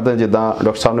ਗੱਲ ਕਰਦੇ ਹਾਂ। ਜਿੱਦਾਂ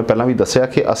ਡਾਕਟਰ ਸਾਹਿਬ ਨੇ ਪਹਿਲਾਂ ਵੀ ਦੱਸਿਆ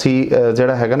ਕਿ ਅਸੀਂ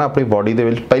ਜਿਹੜਾ ਹੈਗਾ ਨਾ ਆਪਣੀ ਬਾਡੀ ਦੇ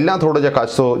ਵਿੱਚ ਪਹਿਲਾਂ ਥੋੜਾ ਜਿਹਾ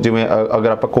ਕੱਚ ਤੋਂ, ਜਿਵੇਂ ਅਗਰ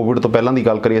ਆਪਾਂ ਕੋਵਿਡ ਤੋਂ ਪਹਿਲਾਂ ਦੀ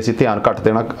ਗੱਲ ਕਰੀਏ, ਅਸੀਂ ਧਿਆਨ ਘੱਟ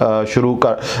ਦੇਣਾ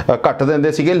ਘੱਟ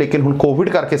ਦਿੰਦੇ ਸੀਗੇ, ਲੇਕਿਨ ਹੁਣ ਕੋਵਿਡ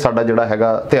ਕਰਕੇ ਸਾਡਾ ਜਿਹੜਾ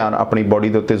ਹੈਗਾ ਧਿਆਨ ਆਪਣੀ ਬਾਡੀ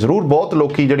ਦੇ ਉੱਤੇ ਜ਼ਰੂਰ, ਬਹੁਤ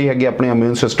ਲੋਕੀ ਜਿਹੜੀ ਹੈਗੀ ਆਪਣੇ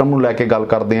ਇਮਿਊਨ ਸਿਸਟਮ ਨੂੰ ਲੈ ਕੇ ਗੱਲ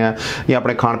ਕਰਦੇ ਆ ਜਾਂ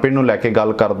ਆਪਣੇ ਖਾਣ ਪੀਣ ਨੂੰ ਲੈ ਕੇ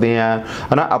ਗੱਲ ਕਰਦੇ ਆ,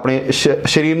 ਹਨਾ, ਆਪਣੇ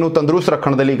ਸਰੀਰ ਨੂੰ ਤੰਦਰੁਸਤ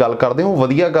ਰੱਖਣ ਦੇ ਲਈ ਗੱਲ ਕਰਦੇ ਆ। ਉਹ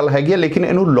ਵਧੀਆ ਗੱਲ ਹੈਗੀ ਹੈ, ਲੇਕਿਨ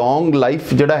ਇਹਨੂੰ ਲੌਂਗ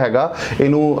ਲਾਈਫ ਜਿਹੜਾ ਹੈਗਾ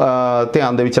ਇਹਨੂੰ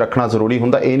ਧਿਆਨ ਦੇ ਵਿੱਚ ਰੱਖਣਾ ਜ਼ਰੂਰੀ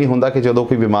ਹੁੰਦਾ। ਇਹ ਨਹੀਂ ਹੁੰਦਾ ਕਿ ਜਦੋਂ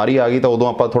ਕੋਈ ਬਿਮਾਰੀ ਆ ਗਈ ਤਾਂ ਉਦੋਂ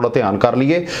ਆਪਾਂ ਥੋੜਾ ਧਿਆਨ ਕਰ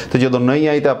ਲਈਏ ਤੇ ਜਦੋਂ ਨਹੀਂ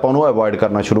ਆਈ ਤਾਂ ਆਪਾਂ ਉਹਨੂੰ ਅਵੋਇਡ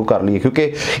ਕਰਨਾ ਸ਼ੁਰੂ ਕਰ ਲਈਏ,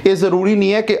 ਕਿਉਂਕਿ ਇਹ ਜ਼ਰੂਰੀ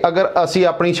ਨਹੀਂ ਹੈ ਕਿ ਅਗਰ ਅਸੀਂ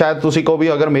ਆਪਣੀ, ਸ਼ਾਇਦ ਤੁਸੀਂ ਕਹੋ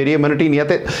ਵੀ ਅਗਰ ਮੇਰੀ ਇਮਿਊਨਿਟੀ ਨਹੀਂ ਹੈ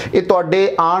ਤੇ ਇਹ ਤੁਹਾਡੇ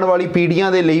ਆਉਣ ਵਾਲੀ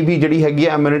ਪੀੜ੍ਹੀਆਂ ਦੇ ਲਈ ਵੀ ਜਿਹੜੀ ਹੈਗੀ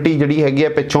ਹੈ ਇਮਿਊਨਿਟੀ ਜਿਹੜੀ ਹੈਗੀ ਹੈ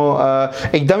ਪਿੱਛੋਂ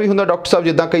ਇੱਦਾਂ ਵੀ ਹੁੰਦਾ। ਡਾਕਟਰ ਸਾਹਿਬ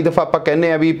ਜਿੱਦਾਂ ਕਈ ਦਫਾ ਆਪਾਂ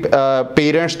ਕਹਿੰਦੇ ਆ ਵੀ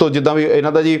ਪੇਰੈਂਟਸ ਤੋਂ, ਜਿੱਦਾਂ ਵੀ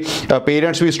ਇਹਨਾਂ ਦਾ ਜੀ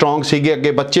ਪੇਰੈਂਟਸ ਵੀ ਸਟਰੋਂਗ ਸੀਗੇ,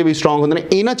 ਅੱਗੇ ਬੱਚੇ ਵੀ ਸਟਰੋਂग ਹੁੰਦੇ ਨੇ,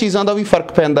 ਇਹਨਾਂ ਚੀਜ਼ਾਂ ਦਾ ਵੀ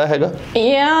ਫਰਕ ਪੈਂਦਾ ਹੈਗਾ।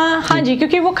 हाँ जी,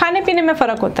 क्योंकि वो खाने पीने में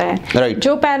फ़र्क होता है।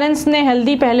 जो पेरेंट्स ने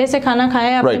हेल्दी पहले से खाना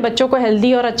खाया, अपने बच्चों को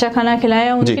हेल्दी और अच्छा खाना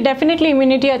खिलाया, उनकी डेफिनेटली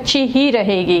इम्यूनिटी अच्छी ही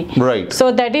रहेगी। सो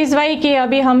दैट इज़ वाई कि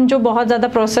अभी हम जो बहुत ज़्यादा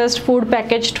processed food,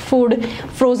 packaged food,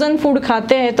 frozen food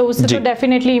खाते हैं तो उससे तो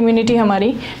डेफिनेटली इम्यूनिटी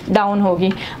हमारी डाउन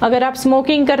होगी। अगर आप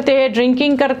स्मोकिंग करते हैं,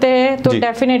 ड्रिंकिंग करते हैं तो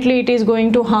definitely it is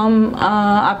going to harm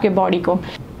आपके बॉडी को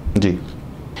जी।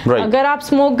 अगर आप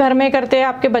स्मोक घर में करते हैं,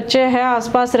 आपके बच्चे हैं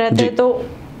आसपास रहते हैं, तो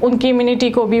उनकी इम्यूनिटी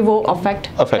को भी वो अफेक्ट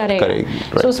करेगा।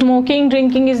 सो smoking,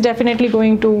 drinking is definitely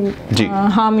going to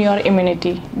harm your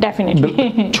immunity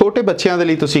definitely. ਛੋਟੇ ਬੱਚਿਆਂ ਦੇ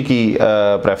ਲਈ ਤੁਸੀਂ ਕੀ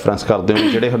ਪ੍ਰੈਫਰੈਂਸ ਕਰਦੇ ਹੋ?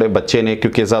 ਜਿਹੜੇ ਤੁਹਾਡੇ ਬੱਚੇ ਨੇ,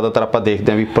 ਕਿਉਂਕਿ ਜ਼ਿਆਦਾਤਰ ਆਪਾਂ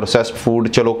ਦੇਖਦੇ ਹਾਂ ਵੀ ਪ੍ਰੋਸੈਸਡ ਫੂਡ,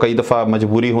 ਚਲੋ ਕਈ ਦਫਾ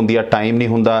ਮਜਬੂਰੀ ਹੁੰਦੀ ਆ, ਟਾਈਮ ਨਹੀਂ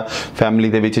ਹੁੰਦਾ ਫੈਮਿਲੀ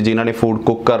ਦੇ ਵਿੱਚ ਜਿਨ੍ਹਾਂ ਨੇ ਫੂਡ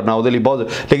ਕੁੱਕ ਕਰਨਾ, ਉਹਦੇ ਲਈ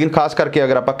ਬਹੁਤ, ਲੇਕਿਨ ਖਾਸ ਕਰਕੇ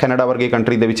ਅਗਰ ਆਪਾਂ ਕੈਨੇਡਾ ਵਰਗੀ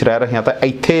ਕੰਟਰੀ ਦੇ ਵਿੱਚ ਰਹਿ ਰਹੇ ਹਾਂ ਤਾਂ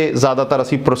ਇੱਥੇ ਜ਼ਿਆਦਾਤਰ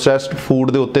ਅਸੀਂ ਪ੍ਰੋਸੈਸਡ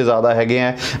ਫੂਡ ਦੇ ਉੱਤੇ ਜ਼ਿਆਦਾ ਹੈਗੇ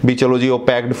ਆ ਵੀ ਚਲੋ ਜੀ ਉਹ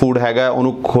ਪੈਕਡ ਫੂਡ ਹੈਗਾ,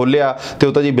 ਉਹਨੂੰ ਖੋਲਿਆ ਤੇ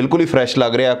ਉਹ ਤਾਂ ਜੀ ਬਿਲਕੁਲ ਹੀ ਫਰੈਸ਼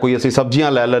ਲੱਗ ਰਿਹਾ, ਕੋਈ ਅਸੀਂ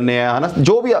ਸਬਜ਼ੀਆਂ ਲੈ ਲੈਂਦੇ ਆ, ਹਨਾ,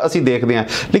 ਜੋ ਵੀ ਅਸੀਂ ਦੇਖਦੇ ਹਾਂ।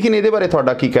 ਲੇਕਿਨ ਇਹਦੇ ਬਾਰੇ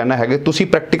ਤੁਹਾਡਾ ਕੀ ਕਹਿਣਾ ਹੈਗਾ? ਤੁਸੀਂ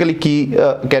ਪ੍ਰੈਕਟੀਕਲੀ ਕੀ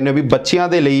ਕਹਿੰਦੇ ਹੋ ਵੀ ਬੱਚਿਆਂ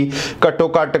ਦੇ ਲਈ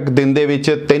ਘੱਟੋ ਘੱਟ ਦਿਨ ਦੇ ਵਿੱਚ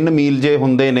 3 ਮੀਲ ਜੇ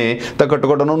ਹੁੰਦੇ ਨੇ ਤਾਂ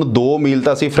ਘੱਟੋ ਘੱਟ ਉਹਨਾਂ ਨੂੰ 2 ਮੀਲ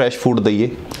ਤਾਂ ਅਸੀਂ ਫਰੈਸ਼ ਫੂਡ ਦਈਏ?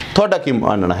 ਤੁਹਾਡਾ ਕੀ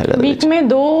ਮਾਨਣਾ ਹੈਗਾ? वीक में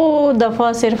 2 दफ़ा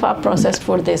सिर्फ आप प्रोसेस्ड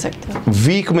फूड दे सकते हो।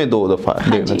 वीक में 2 दफ़ा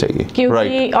देना चाहिए,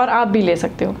 क्योंकि और आप भी ले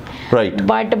सकते हो, राइट।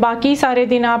 बट बाकी सारे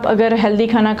दिन आप अगर हेल्दी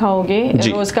खाना खाओगे,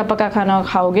 रोज का पका खाना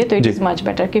खाओगे तो इट इज़ मच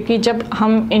बेटर। क्योंकि जब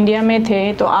हम इंडिया में थे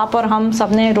तो आप और हम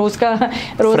सब ने रोज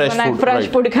बना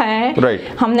फ्रेश फूड खाया है,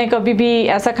 हमने कभी भी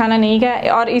ऐसा खाना नहीं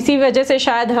खाया, और इसी वजह से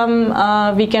शायद हम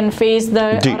वी कैन फेस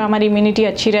द, और हमारी इम्यूनिटी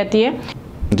अच्छी रहती है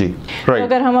जी। तो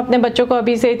अगर हम अपने बच्चों को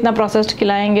अभी से इतना प्रोसेस्ड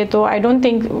खिलाएंगे तो आई डोंट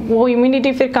थिंक वो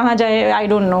इम्यूनिटी फिर कहाँ जाए, आई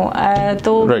डोंट नो।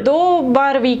 तो 2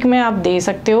 बार वीक में आप दे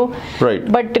सकते हो,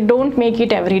 but don't make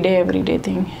it every day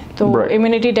thing. तो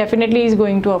immunity definitely is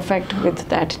going to affect with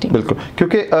that thing. बिल्कुल,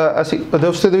 क्योंकि ਅਸੀਂ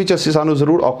ਦੋਸਤੇ ਦੇ ਵਿੱਚ ਅਸੀਂ ਸਾਨੂੰ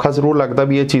ਜ਼ਰੂਰ ਔਖਾ ਜ਼ਰੂਰ ਲੱਗਦਾ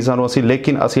ਵੀ ਇਹ ਚੀਜ਼ਾਂ ਨੂੰ ਅਸੀਂ,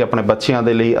 ਲੇਕਿਨ ਅਸੀਂ ਆਪਣੇ ਬੱਚਿਆਂ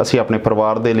ਦੇ ਲਈ, ਅਸੀਂ ਆਪਣੇ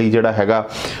ਪਰਿਵਾਰ ਦੇ ਲਈ ਜਿਹੜਾ ਹੈਗਾ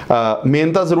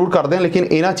ਮਿਹਨਤ ਤਾਂ ਜ਼ਰੂਰ ਕਰਦੇ ਹਾਂ, ਲੇਕਿਨ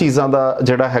ਇਹਨਾਂ ਚੀਜ਼ਾਂ ਦਾ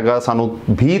ਜਿਹੜਾ ਹੈਗਾ ਸਾਨੂੰ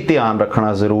ਵੀ ਧਿਆਨ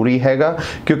ਰੱਖਣਾ ਜ਼ਰੂਰੀ ਹੈਗਾ।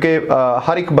 ਕਿਉਂਕਿ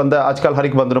ਹਰ ਇੱਕ ਬੰਦਾ, ਅੱਜ ਕੱਲ੍ਹ ਹਰ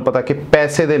ਇੱਕ ਬੰਦੇ ਨੂੰ ਪਤਾ ਕਿ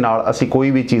ਪੈਸੇ ਦੇ ਨਾਲ ਅਸੀਂ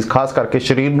ਕੋਈ ਵੀ ਚੀਜ਼, ਖਾਸ ਕਰਕੇ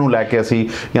ਸਰੀਰ ਨੂੰ ਲੈ ਕੇ ਅਸੀਂ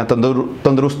ਜਾਂ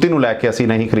ਤੰਦਰੁਸਤੀ ਨੂੰ ਲੈ ਕੇ ਅਸੀਂ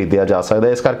ਨਹੀਂ ਖਰੀਦਿਆ ਜਾ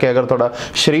ਸਕਦਾ। ਇਸ ਕਰਕੇ ਅਗਰ ਤੁਹਾਡਾ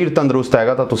ਸਰੀਰ ਤੰਦਰੁਸਤ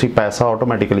ਹੈਗਾ ਤਾਂ ਤੁਸੀਂ ਪੈਸਾ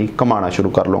ਆਟੋਮੈਟਿਕਲੀ ਕਮਾਉਣਾ ਸ਼ੁਰੂ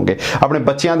ਕਰ ਲਓਗੇ। ਆਪਣੇ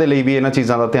ਬੱਚਿਆਂ ਦੇ ਲਈ ਵੀ ਇਹਨਾਂ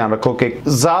ਚੀਜ਼ਾਂ ਦਾ ਧਿਆਨ ਰੱਖੋ ਕਿ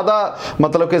ਜ਼ਿਆਦਾ,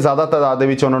 ਮਤਲਬ ਕਿ ਜ਼ਿਆਦਾ ਤਾਦਾਦ ਦੇ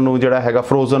ਵਿੱਚ ਉਹਨਾਂ ਨੂੰ ਜਿਹੜਾ ਹੈਗਾ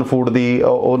ਫਰੋਜ਼ਨ ਫੂਡ ਦੀ,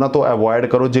 ਉਹਨਾਂ ਤੋਂ ਅਵੋਇਡ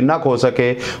ਕਰੋ। ਜਿੰਨਾ ਕੁ ਹੋ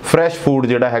ਸਕੇ ਫਰੈਸ਼ ਫੂਡ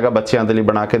ਜਿਹੜਾ ਹੈਗਾ ਬੱਚਿਆਂ ਦੇ ਲਈ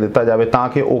ਬਣਾ ਕੇ ਦਿੱਤਾ ਜਾਵੇ, ਤਾਂ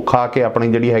ਕਿ ਉਹ ਖਾ ਕੇ ਆਪਣੀ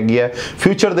ਜਿਹੜੀ ਹੈਗੀ ਹੈ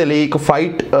ਫਿਊਚਰ ਦੇ ਲਈ ਇੱਕ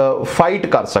ਫਾਈਟ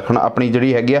ਕਰ ਸਕਣ, ਆਪਣੀ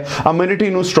ਜਿਹੜੀ ਹੈਗੀ ਆ ਇਮਿਊਨਿਟੀ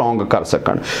ਨੂੰ ਸਟਰੋਂਗ ਕਰ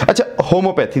ਸਕਣ। ਅੱਛਾ,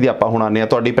 ਹੋਮੋਪੈਥੀ ਦੀ ਆਪਾਂ ਹੁਣ ਆਉਂਦੇ ਹਾਂ,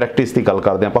 ਤੁਹਾਡੀ ਪ੍ਰੈਕਟਿਸ ਦੀ ਗੱਲ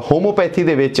ਕਰਦੇ ਹਾਂ ਆਪਾਂ। ਹੋਮੋਪੈਥੀ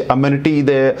ਦੇ ਵਿੱਚ ਇਮਿਊਨਿਟੀ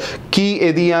ਦੇ ਕੀ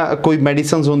ਇਹਦੀਆਂ ਕੋਈ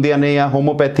ਮੈਡੀਸਨਸ ਹੁੰਦੀਆਂ ਨੇ ਜਾਂ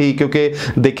ਹੋਮੋਪੈਥੀ? ਕਿਉਂਕਿ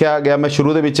ਦੇਖਿਆ ਗਿਆ, ਮੈਂ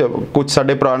ਸ਼ੁਰੂ ਦੇ ਵਿੱਚ ਕੁਝ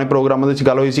ਸਾਡੇ ਪੁਰਾਣੇ ਪ੍ਰੋਗਰਾਮਾਂ ਦੇ ਵਿੱਚ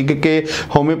ਗੱਲ ਹੋਈ ਸੀ ਕਿ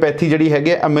ਹੋਮਿਓਪੈਥੀ ਜਿਹੜੀ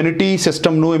ਹੈਗੀ ਇਮਿਊਨਿਟੀ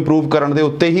ਸਿਸਟਮ ਨੂੰ ਇੰਪਰੂਵ ਕਰਨ ਦੇ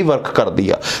ਉੱਤੇ ਹੀ ਵਰਕ ਕਰਦੀ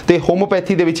ਆ, ਤੇ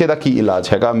ਹੋਮੋਪੈਥੀ ਦੇ ਵਿੱਚ ਇਹਦਾ ਕੀ ਇਲਾਜ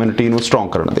ਹੈਗਾ ਇਮਿਊਨਿਟੀ ਨੂੰ स्ट्रॉन्ग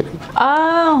करने के लिए?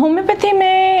 होम्योपैथी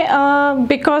में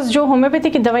बिकॉज जो होम्योपैथी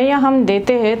की दवाइयाँ हम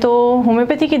देते हैं, तो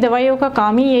होम्योपैथी की दवाइयों का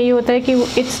काम ही यही होता है कि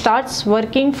it starts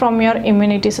working from your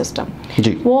immunity system.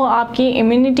 वो आपकी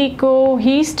इम्यूनिटी को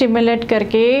ही स्टिमुलेट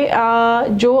करके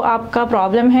जो आपका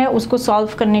प्रॉब्लम है उसको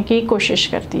सॉल्व करने की कोशिश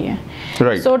करती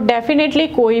है। सो डेफिनेटली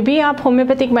कोई भी आप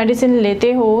होम्योपैथिक मेडिसिन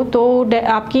लेते हो तो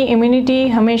आपकी इम्यूनिटी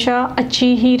हमेशा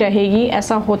अच्छी ही रहेगी,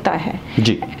 ऐसा होता है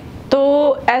जी। तो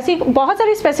ऐसी बहुत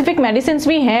सारी स्पेसिफिक मेडिसिन्स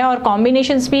भी हैं और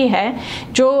कॉम्बिनेशंस भी है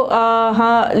जो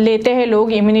हाँ लेते हैं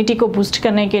लोग इम्यूनिटी को बूस्ट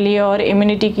करने के लिए, और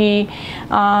इम्यूनिटी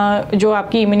की जो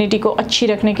आपकी इम्यूनिटी को अच्छी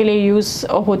रखने के लिए यूज़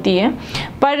होती है।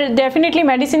 पर डेफिनेटली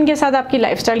मेडिसिन के साथ आपकी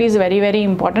lifestyle is very very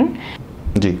important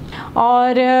जी।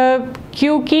 और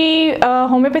क्योंकि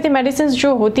होम्योपैथी मेडिसिन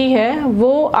जो होती है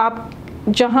वो आप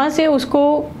जहाँ से उसको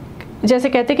जैसे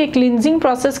कहते हैं कि क्लिनजिंग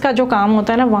प्रोसेस का जो काम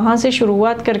होता है ना, वहाँ से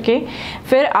शुरुआत करके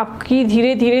फिर आपकी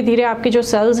धीरे धीरे धीरे आपके जो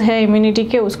सेल्स है इम्यूनिटी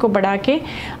के, उसको बढ़ा के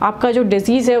आपका जो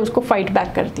डिजीज़ है उसको फाइट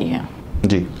बैक करती है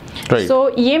जी। सो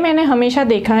ये मैंने हमेशा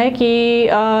देखा है कि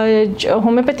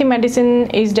homeopathy medicine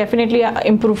is definitely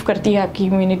improve करती है आपकी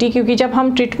इम्यूनिटी, क्योंकि जब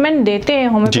हम ट्रीटमेंट देते हैं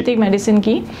होम्योपैथिक मेडिसिन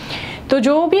की, तो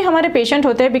जो भी हमारे पेशेंट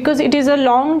होते हैं, because it is a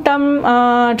long term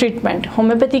treatment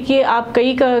homeopathy की, आप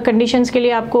कई कंडीशंस के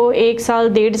लिए आपको 1 साल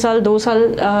 1.5 साल 2 साल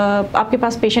आपके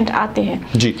पास पेशेंट आते हैं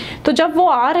जी। तो जब वो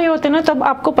आ रहे होते हैं ना, तब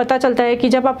आपको पता चलता है कि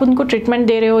जब आप उनको ट्रीटमेंट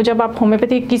दे रहे हो, जब आप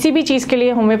होम्योपैथी किसी भी चीज़ के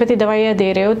लिए होम्योपैथी दवाइयाँ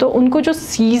दे रहे हो, तो उनको जो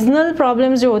सीजनल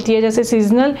प्रॉब्लम्स जो होती है, जैसे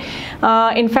सीजनल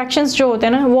इन्फेक्शंस जो होते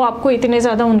हैं ना, वो आपको इतने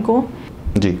ज़्यादा उनको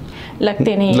जी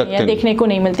लगते नहीं है या देखने को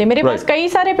नहीं मिलते। मेरे पास कई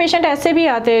सारे पेशेंट ऐसे भी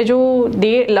आते हैं जो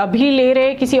अभी ले रहे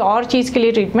हैं किसी और चीज़ के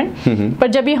लिए ट्रीटमेंट, पर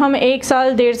जब भी हम 1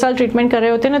 साल 1.5 साल ट्रीटमेंट कर रहे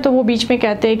होते हैं ना, तो वो बीच में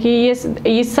कहते हैं कि ये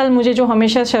इस साल मुझे जो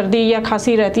हमेशा सर्दी या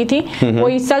खांसी रहती थी वो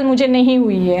इस साल मुझे नहीं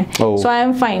हुई है, सो I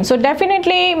am fine. So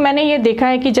definitely मैंने ये देखा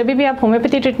है कि जब भी आप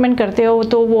होम्योपैथी ट्रीटमेंट करते हो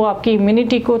तो वो आपकी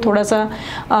इम्यूनिटी को थोड़ा सा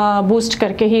बूस्ट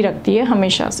करके ही रखती है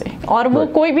हमेशा से, और वो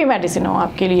कोई भी मेडिसिन हो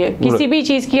आपके लिए, किसी भी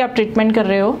चीज़ की आप ट्रीटमेंट कर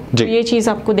रहे हो, तो ये चीज़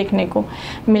आपको देखने को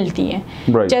मिलती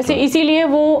है। जैसे इसीलिए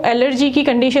वो एलर्जी की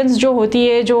कंडीशंस जो होती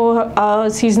है, जो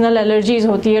सीजनल एलर्जीज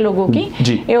होती है लोगों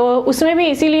की, उसमें भी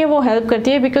इसीलिए वो हेल्प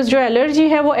करती है, बिकॉज जो एलर्जी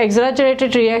है वो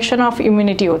एक्सैजरेटेड रिएक्शन ऑफ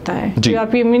इम्यूनिटी होता है। जो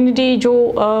आपकी इम्यूनिटी जो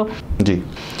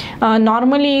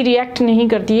नॉर्मली रिएक्ट नहीं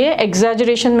करती है,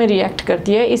 एग्जैजरेशन में रिएक्ट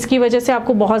करती है। इसकी वजह से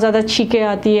आपको बहुत ज़्यादा छींकें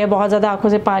आती है, बहुत ज़्यादा आंखों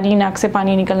से पानी, नाक से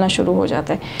पानी निकलना शुरू हो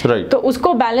जाता है। तो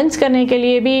उसको बैलेंस करने के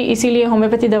लिए भी इसीलिए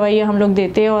होम्योपैथी दवाइयाँ हम लोग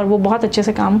देते हैं, और वो बहुत अच्छे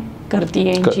से काम करती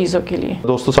है इन चीज़ों के लिए।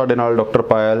 दोस्तों ਸਾਡੇ ਨਾਲ ਡਾਕਟਰ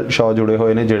ਪਾਇਲ ਸ਼ਾਹ ਜੁੜੇ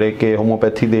ਹੋਏ ਨੇ, ਜਿਹੜੇ ਕਿ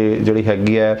ਹੋਮੋਪੈਥੀ ਦੇ ਜਿਹੜੀ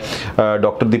ਹੈਗੀ ਹੈ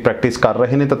ਡਾਕਟਰ ਦੀ ਪ੍ਰੈਕਟਿਸ ਕਰ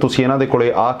ਰਹੇ ਨੇ। ਤਾਂ ਤੁਸੀਂ ਇਹਨਾਂ ਦੇ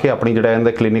ਕੋਲੇ ਆ ਕੇ ਆਪਣੀ ਜਿਹੜਾ ਇਹਨਾਂ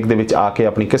ਦੇ ਕਲੀਨਿਕ ਦੇ ਵਿੱਚ ਆ ਕੇ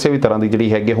ਆਪਣੀ ਕਿਸੇ ਵੀ ਤਰ੍ਹਾਂ ਦੀ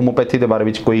ਜਿਹੜੀ ਹੈਗੀ ਹੋਮੋਪੈਥੀ ਦੇ ਬਾਰੇ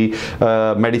ਵਿੱਚ ਕੋਈ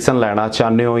ਮੈਡੀਸਨ ਲੈਣਾ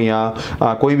ਚਾਹੁੰਦੇ ਹੋ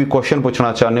ਜਾਂ ਕੋਈ ਵੀ ਕੁਐਸਚਨ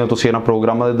ਪੁੱਛਣਾ ਚਾਹੁੰਦੇ ਹੋ, ਤੁਸੀਂ ਇਹਨਾਂ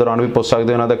ਪ੍ਰੋਗਰਾਮਾਂ ਦੇ ਦੌਰਾਨ ਵੀ ਪੁੱਛ ਸਕਦੇ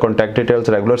ਹੋ। ਇਹਨਾਂ ਦਾ ਕੰਟੈਕਟ ਡਿਟੇਲਸ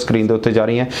ਰੈਗੂਲਰ ਸਕਰੀਨ ਦੇ ਉੱਤੇ ਜਾ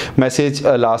ਰਹੀਆਂ, ਮੈਸੇਜ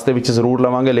ਲਾਸਟ ਦੇ ਵਿੱਚ ਜ਼ਰੂਰ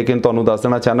ਲਵਾਂਗੇ, ਲੇਕਿਨ ਤੁਹਾਨੂੰ ਦੱਸ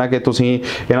ਦੇਣਾ ਚਾਹੁੰਦਾ ਕਿ ਤੁਸੀਂ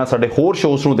ਇਹਨਾਂ ਸਾਡੇ ਹੋਰ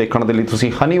ਸ਼ੋਜ਼ ਨੂੰ ਦੇਖਣ ਦੇ ਲਈ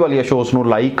ਤੁਸੀਂ ਹਨੀ ਵਾਲੀਆ ਸ਼ੋਜ਼ ਨੂੰ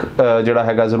ਲਾਈਕ ਜਿਹੜਾ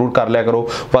ਹੈਗਾ ਜ਼ਰੂਰ ਕਰ ਲਿਆ ਕਰੋ,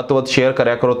 ਵੱਧ ਤੋਂ ਵੱਧ शेयर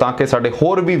करा करो, ताकि साढ़े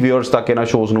होर भी व्यूअर्स तक इन्हां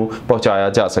शोज़ नूं पहुँचाया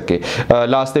जा सके।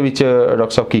 लास्ट दे विच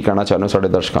डॉक्टर साहब की कहना चाहते हो साढ़े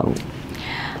दर्शकों नूं?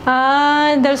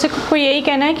 दर्शकों को यही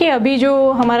कहना है कि अभी जो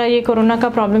हमारा ये कोरोना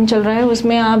का प्रॉब्लम चल रहा है,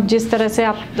 उसमें आप जिस तरह से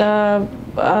आप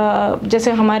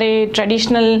जैसे हमारे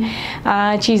ट्रेडिशनल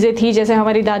चीज़ें थी, जैसे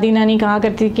हमारी दादी नानी कहा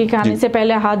करती थी कि खाने से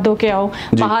पहले हाथ धो के आओ,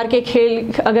 बाहर के खेल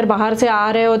अगर बाहर से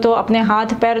आ रहे हो तो अपने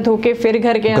हाथ पैर धो के फिर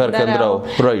घर के अंदर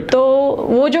आओ। तो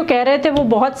वो जो कह रहे थे वो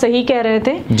बहुत सही कह रहे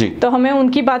थे, तो हमें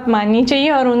उनकी बात माननी चाहिए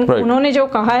और उन्होंने जो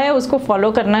कहा है उसको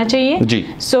फॉलो करना चाहिए।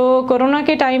 सो कोरोना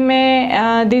के टाइम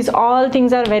में this all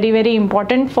things are very very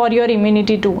important for your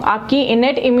immunity to. आपकी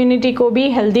इनेट इम्यूनिटी को भी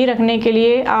हेल्दी रखने के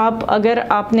लिए आप अगर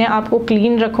आपने आपको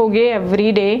क्लीन रखोगे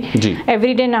एवरी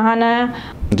डे नहाना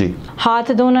जी, हाथ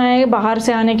धोना है, बाहर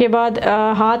से आने के बाद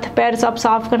हाथ पैर सब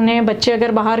साफ करने हैं। बच्चे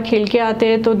अगर बाहर खेल के आते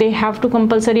हैं तो they have to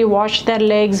compulsory wash their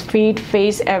legs, feet,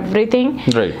 face, everything.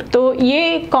 तो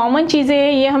ये कॉमन चीज़ें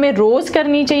हैं, ये हमें रोज़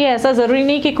करनी चाहिए। ऐसा ज़रूरी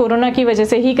नहीं कि कोरोना की वजह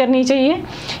से ही करनी चाहिए,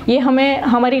 ये हमें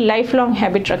हमारी लाइफ लॉन्ग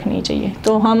हैबिट रखनी चाहिए,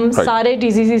 तो हम सारे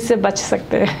डिजीज़ से बच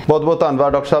सकते हैं। बहुत बहुत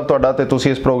धन्यवाद डॉक्टर साहब ਤੁਹਾਡਾ ਤੇ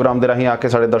ਤੁਸੀਂ ਇਸ ਪ੍ਰੋਗਰਾਮ ਦੇ ਰਾਹੀਂ ਆ ਕੇ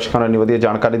ਸਾਡੇ ਦਰਸ਼ਕਾਂ ਨੂੰ ਇੰਨੀ ਵਧੀਆ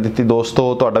ਜਾਣਕਾਰੀ ਦਿੱਤੀ।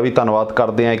 ਦੋਸਤੋ ਤੁਹਾਡਾ ਵੀ ਧੰਨਵਾਦ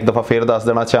ਕਰਦੇ ਹਾਂ। ਇੱਕ ਦਫਾ ਫੇਰ ਦੱਸ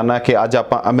ਦੇਣਾ ਚਾਹੁੰਦਾ ਕਿ ਅੱਜ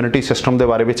ਆਪਾਂ ਇਮਿਊਨਿਟੀ ਸਿਸਟਮ ਦੇ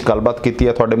ਬਾਰੇ ਵਿੱਚ ਗੱਲਬਾਤ ਕੀਤੀ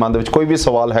ਹੈ। ਤੁਹਾਡੇ ਮਨ ਦੇ ਵਿੱਚ ਕੋਈ ਵੀ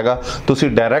ਸਵਾਲ ਹੈਗਾ, ਤੁਸੀਂ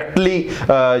ਡਾਇਰੈਕਟਲੀ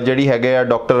ਜਿਹੜੀ ਹੈਗੇ ਆ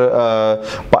ਡਾਕਟਰ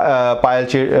ਪਾਇਲ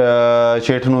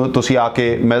ਸ਼ੇਠ ਨੂੰ ਤੁਸੀਂ ਆ ਕੇ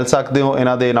ਮਿਲ ਸਕਦੇ ਹੋ,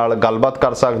 ਇਹਨਾਂ ਦੇ ਨਾਲ ਗੱਲਬਾਤ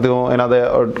ਕਰ ਸਕਦੇ ਹੋ। ਇਹਨਾਂ ਦੇ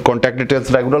ਕੰਟੈਕਟ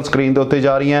ਡਿਟੇਲਸ ਰੈਗੂਲਰ ਸਕਰੀਨ ਦੇ ਉੱਤੇ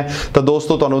ਜਾ ਰਹੀਆਂ। ਤਾਂ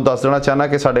ਦੋਸਤੋ ਤੁਹਾਨੂੰ ਦੱਸ ਦੇਣਾ ਚਾਹੁੰਦਾ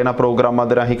ਕਿ ਸਾਡੇ ਇਹਨਾਂ ਪ੍ਰੋਗਰਾਮਾਂ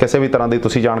ਦੇ ਰਾਹੀਂ ਕਿਸੇ ਵੀ ਤਰ੍ਹਾਂ ਦੀ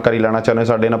ਤੁਸੀਂ ਜਾਣਕਾਰੀ ਲੈਣਾ ਚਾਹੁੰਦੇ ਹੋ,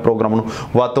 ਸਾਡੇ ਇਹਨਾਂ ਪ੍ਰੋਗਰਾਮ ਨੂੰ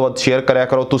ਵੱਧ ਤੋਂ ਵੱਧ ਸ਼ੇਅਰ ਕਰਿਆ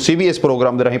ਕਰੋ। ਤੁਸੀਂ ਵੀ ਇਸ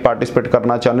ਪ੍ਰੋਗਰਾਮ ਦੇ ਰਾਹੀਂ ਪਾਰਟਿਸਿਪੇਟ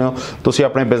ਕਰਨਾ ਚਾਹੁੰਦੇ ਹੋ, ਤੁਸੀਂ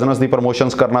ਆਪਣੇ ਬਿਜ਼ਨਸ ਦੀ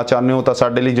ਪ੍ਰਮੋਸ਼ਨਸ ਕਰਨਾ ਚਾਹੁੰਦੇ ਹੋ, ਤਾਂ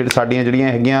ਸਾਡੇ ਲਈ ਸਾਡੀਆਂ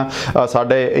ਜਿਹੜੀਆਂ ਹੈਗੀਆਂ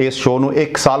ਸਾਡੇ ਇਸ ਸ਼ੋਅ ਨੂੰ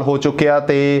 1 ਸਾਲ ਹੋ ਚੁੱਕਿਆ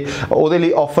ਤੇ ਉਹਦੇ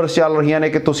ਲਈ ਆਫਰਸ ਚੱਲ ਰਹੀਆਂ ਨੇ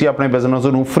ਕਿ ਤੁਸੀਂ ਆਪਣੇ ਬਿਜ਼ਨਸ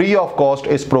ਨੂੰ ਫ੍ਰੀ ਆਫ ਕਾਸਟ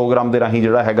ਇਸ ਪ੍ਰੋਗਰਾਮ ਦੇ ਰਾਹੀਂ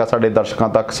ਜਿਹੜਾ ਹੈਗਾ ਸਾਡੇ ਦਰਸ਼ਕਾਂ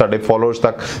ਤੱਕ, ਸਾਡੇ ਫੋਲੋਅਰਸ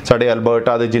ਤੱਕ, ਸਾਡੇ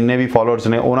ਅਲਬਰਟਾ ਦੇ ਜਿੰਨੇ ਵੀ ਫੋਲੋਅਰਸ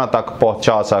ਨੇ ਉਹਨਾਂ ਤੱਕ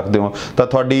ਪਹੁੰਚਾ ਸਕਦੇ ਹੋ। ਤਾਂ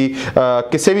ਤੁਹਾਡੀ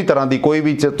ਕਿਸੇ ਵੀ ਤਰ੍ਹਾਂ ਦੀ ਕੋਈ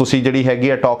ਵੀ ਤੁਸੀਂ ਜਿਹੜੀ ਹੈਗੀ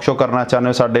ਹੈ ਟਾਕ ਸ਼ੋਅ ਕਰਨਾ ਚਾਹੁੰਦੇ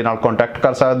ਹੋ, ਸਾਡੇ ਨਾਲ ਕੰਟੈਕਟ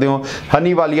ਕਰ ਸਕਦੇ ਹੋ।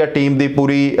 ਹਨੀ ਵਾਲੀਆ ਟੀਮ ਦੀ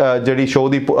ਪੂਰੀ ਜਿਹੜੀ ਸ਼ੋਅ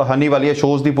ਦੀ ਹਨੀ ਵਾਲੀਆ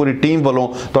ਸ਼ੋਜ਼ ਦੀ ਪੂਰੀ ਟੀਮ ਵੱਲੋਂ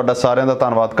ਤੁਹਾਡਾ ਸਾਰਿਆਂ ਦਾ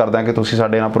ਧੰਨਵਾਦ ਕਰਦੇ ਹਾਂ ਕਿ ਤੁਸੀਂ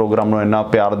ਸਾਡੇ ਨਾਲ ਪ੍ਰੋਗਰਾਮ ਨੂੰ ਇੰਨਾ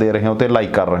ਪਿਆਰ ਦੇ ਰਹੇ ਹੋ ਤੇ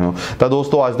ਲਾਈਕ ਕਰ ਰਹੇ ਹੋ। ਤਾਂ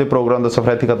ਦੋਸਤੋ ਅੱਜ ਦੇ ਪ੍ਰੋਗਰਾਮ ਦਾ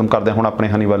ਸਫ਼ਰ ਇੱਥੇ ਖਤਮ ਕਰਦੇ ਹਾਂ। ਹੁਣ ਆਪਣੇ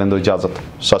ਹਨੀ ਵਾਲਿਆਂ ਤੋਂ ਇਜਾਜ਼ਤ।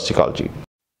 ਸਤਿ ਸ਼੍ਰੀ ਅਕਾਲ ਜੀ।